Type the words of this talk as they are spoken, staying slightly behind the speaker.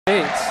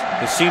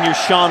The senior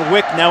Sean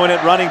Wick now in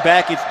at running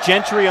back. It's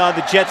Gentry on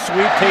the jet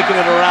sweep, taking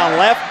it around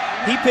left.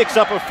 He picks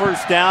up a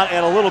first down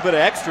and a little bit of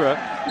extra.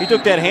 He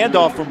took that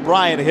handoff from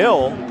Brian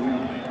Hill.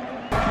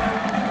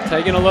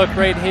 Taking a look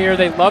right here.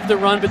 They love to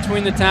run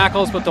between the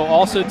tackles, but they'll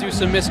also do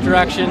some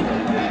misdirection.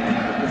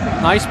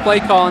 Nice play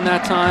call in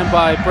that time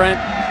by Brent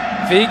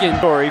Vegan.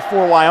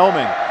 For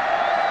Wyoming.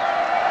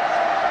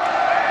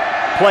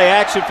 Play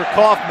action for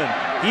Kaufman.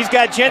 He's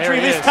got Gentry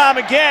this time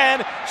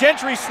again.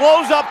 Gentry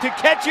slows up to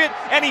catch it,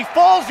 and he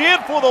falls in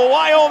for the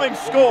Wyoming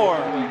score.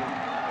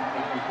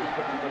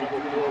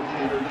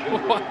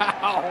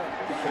 Wow.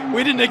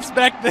 We didn't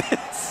expect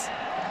this.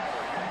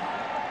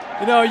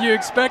 You know, you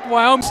expect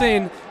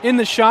Wyoming in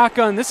the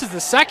shotgun. This is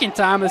the second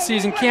time this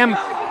season Cam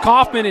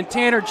Kaufman and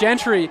Tanner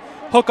Gentry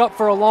hook up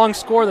for a long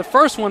score. The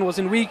first one was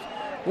in week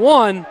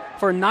 1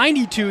 for a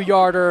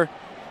 92-yarder.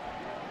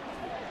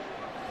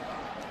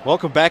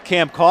 Welcome back,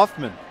 Cam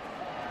Kaufman.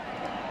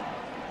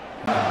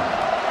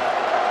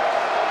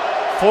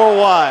 4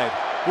 wide.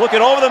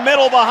 Looking over the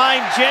middle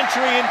behind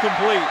Gentry,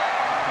 incomplete.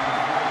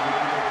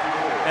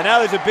 And now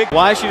there's a big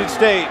Washington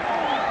State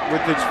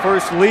with its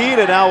first lead,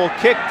 and now will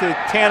kick to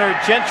Tanner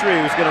Gentry,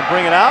 who's going to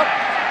bring it out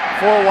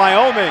for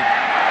Wyoming.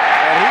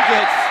 And he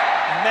gets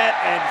met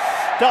and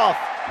stuffed.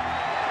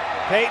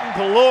 Peyton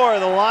Pelor,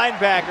 the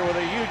linebacker, with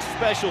a huge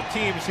special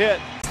teams hit.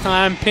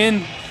 Time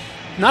pinned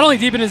not only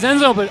deep in his end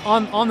zone, but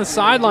on the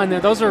sideline there.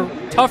 Those are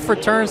tough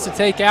returns to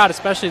take out,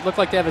 especially it looked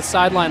like they have a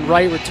sideline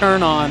right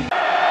return on.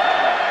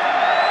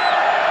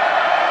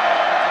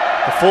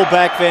 The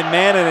fullback Van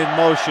Manen in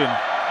motion.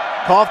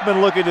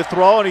 Kaufman looking to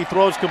throw, and he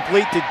throws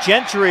complete to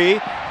Gentry,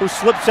 who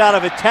slips out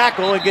of a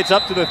tackle and gets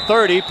up to the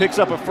 30, picks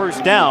up a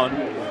first down.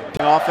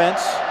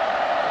 Offense.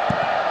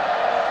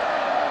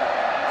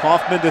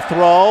 Kaufman to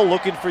throw,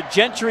 looking for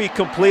Gentry,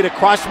 complete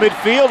across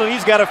midfield, and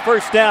he's got a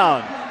first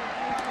down.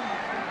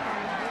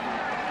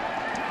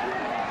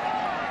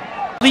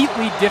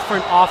 Completely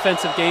different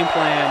offensive game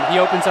plan. He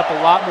opens up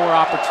a lot more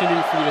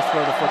opportunity for you to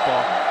throw the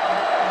football.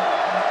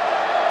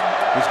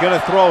 He's going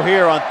to throw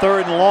here on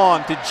 3rd and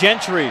long to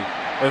Gentry.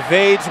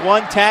 Evades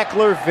one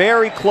tackler,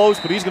 very close,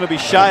 but he's going to be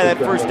shy of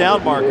that first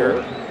down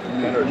marker.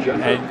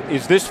 And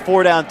is this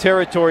 4-down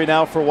territory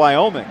now for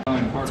Wyoming?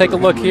 Take a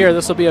look here.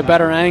 This will be a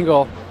better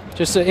angle.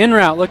 Just an in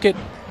route. Look at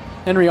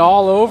Henry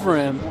all over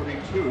him.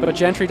 But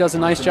Gentry does a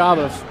nice job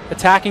of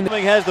attacking.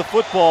 Wyoming has the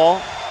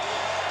football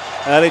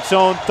at its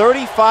own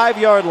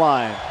 35-yard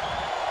line.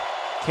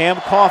 Cam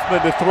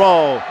Kaufman to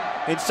throw.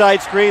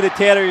 Inside screen to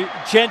Tanner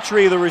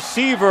Gentry, the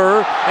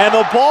receiver, and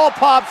the ball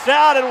pops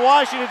out, and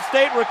Washington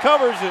State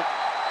recovers it.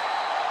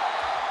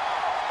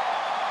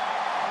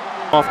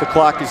 Off the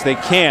clock as they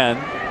can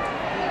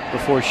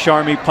before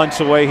Sharmy punts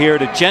away here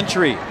to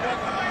Gentry. He's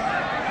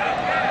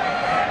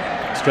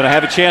going to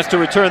have a chance to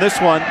return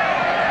this one.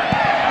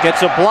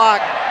 Gets a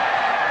block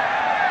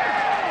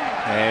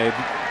and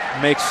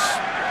makes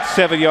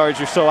 7 yards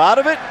or so out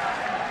of it.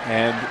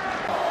 And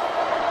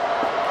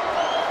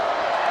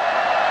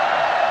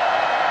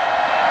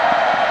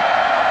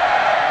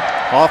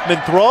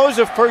Hoffman throws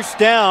a first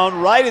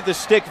down right at the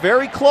stick,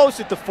 very close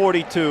at the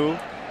 42.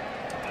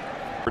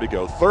 To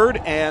go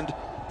 3rd and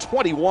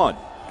 21.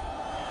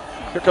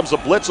 Here comes a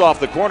blitz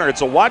off the corner.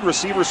 It's a wide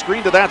receiver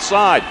screen to that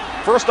side.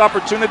 First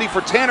opportunity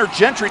for Tanner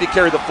Gentry to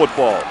carry the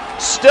football.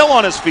 Still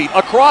on his feet,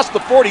 across the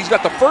 40. He's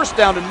got the first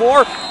down and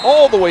more,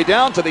 all the way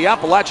down to the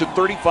Appalachian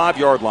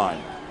 35-yard line.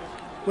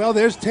 Well,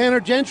 there's Tanner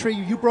Gentry.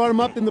 You brought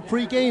him up in the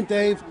pregame,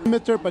 Dave.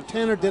 But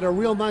Tanner did a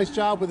real nice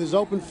job with his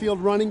open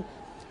field running.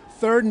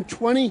 3rd and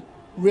 20,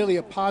 really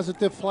a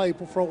positive play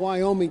for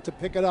Wyoming to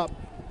pick it up.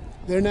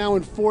 They're now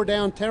in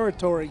 4-down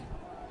territory.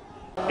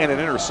 And an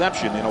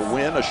interception in a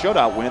win, a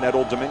shutout win at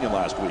Old Dominion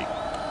last week.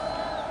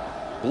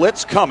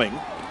 Blitz coming.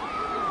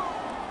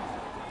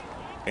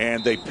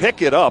 And they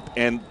pick it up,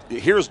 and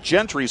here's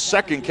Gentry's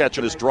second catch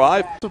of his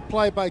drive. A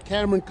play by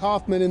Cameron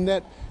Kaufman, and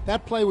that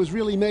play was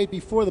really made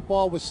before the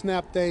ball was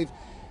snapped, Dave.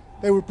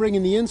 They were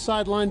bringing the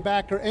inside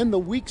linebacker and the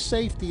weak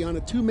safety on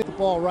a 2-minute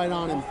ball right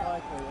on him.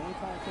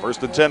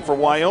 1st and 10 for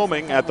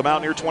Wyoming at the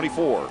Mountaineer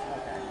 24.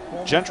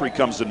 Gentry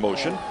comes in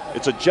motion.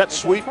 It's a jet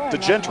sweep to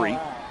Gentry.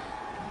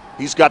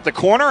 He's got the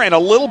corner and a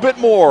little bit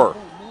more.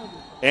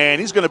 And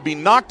he's going to be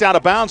knocked out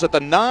of bounds at the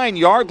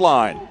 9-yard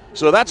line.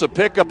 So that's a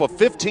pickup of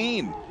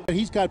 15.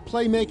 He's got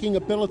playmaking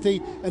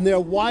ability, and they're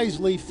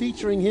wisely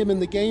featuring him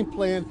in the game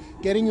plan,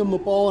 getting him the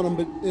ball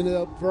in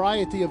a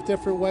variety of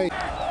different ways.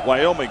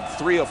 Wyoming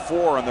 3 of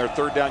 4 on their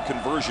 3rd down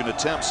conversion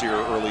attempts here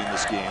early in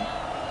this game.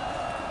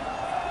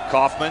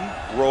 Kaufman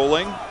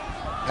rolling.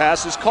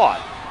 Pass is caught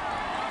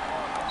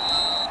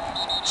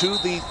to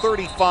the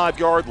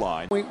 35-yard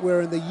line.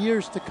 Where in the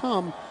years to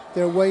come,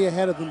 they're way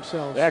ahead of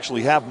themselves. They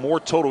actually have more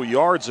total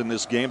yards in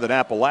this game than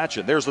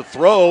Appalachian. There's the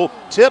throw,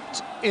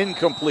 tipped,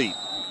 incomplete.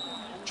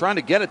 Trying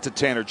to get it to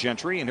Tanner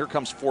Gentry, and here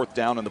comes 4th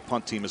down, and the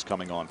punt team is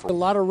coming on. A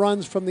lot of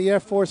runs from the Air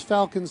Force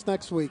Falcons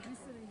next week.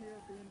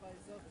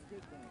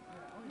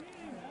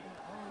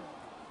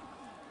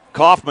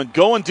 Kaufman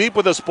going deep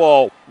with this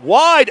ball,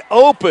 wide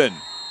open.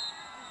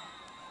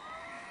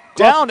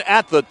 Down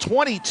at the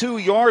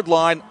 22-yard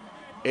line,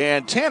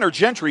 And Tanner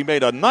Gentry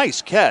made a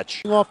nice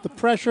catch. Off the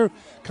pressure,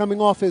 coming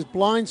off his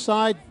blind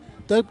side,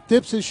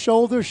 dips his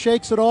shoulder,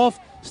 shakes it off,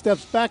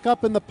 steps back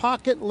up in the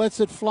pocket, lets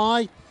it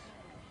fly.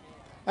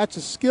 That's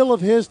a skill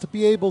of his to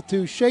be able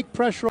to shake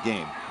pressure.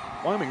 Game.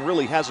 Wyoming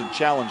really hasn't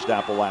challenged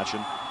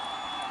Appalachian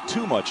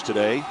too much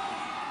today.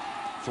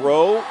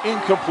 Throw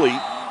incomplete.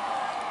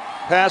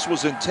 Pass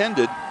was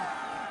intended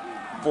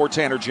for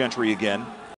Tanner Gentry again.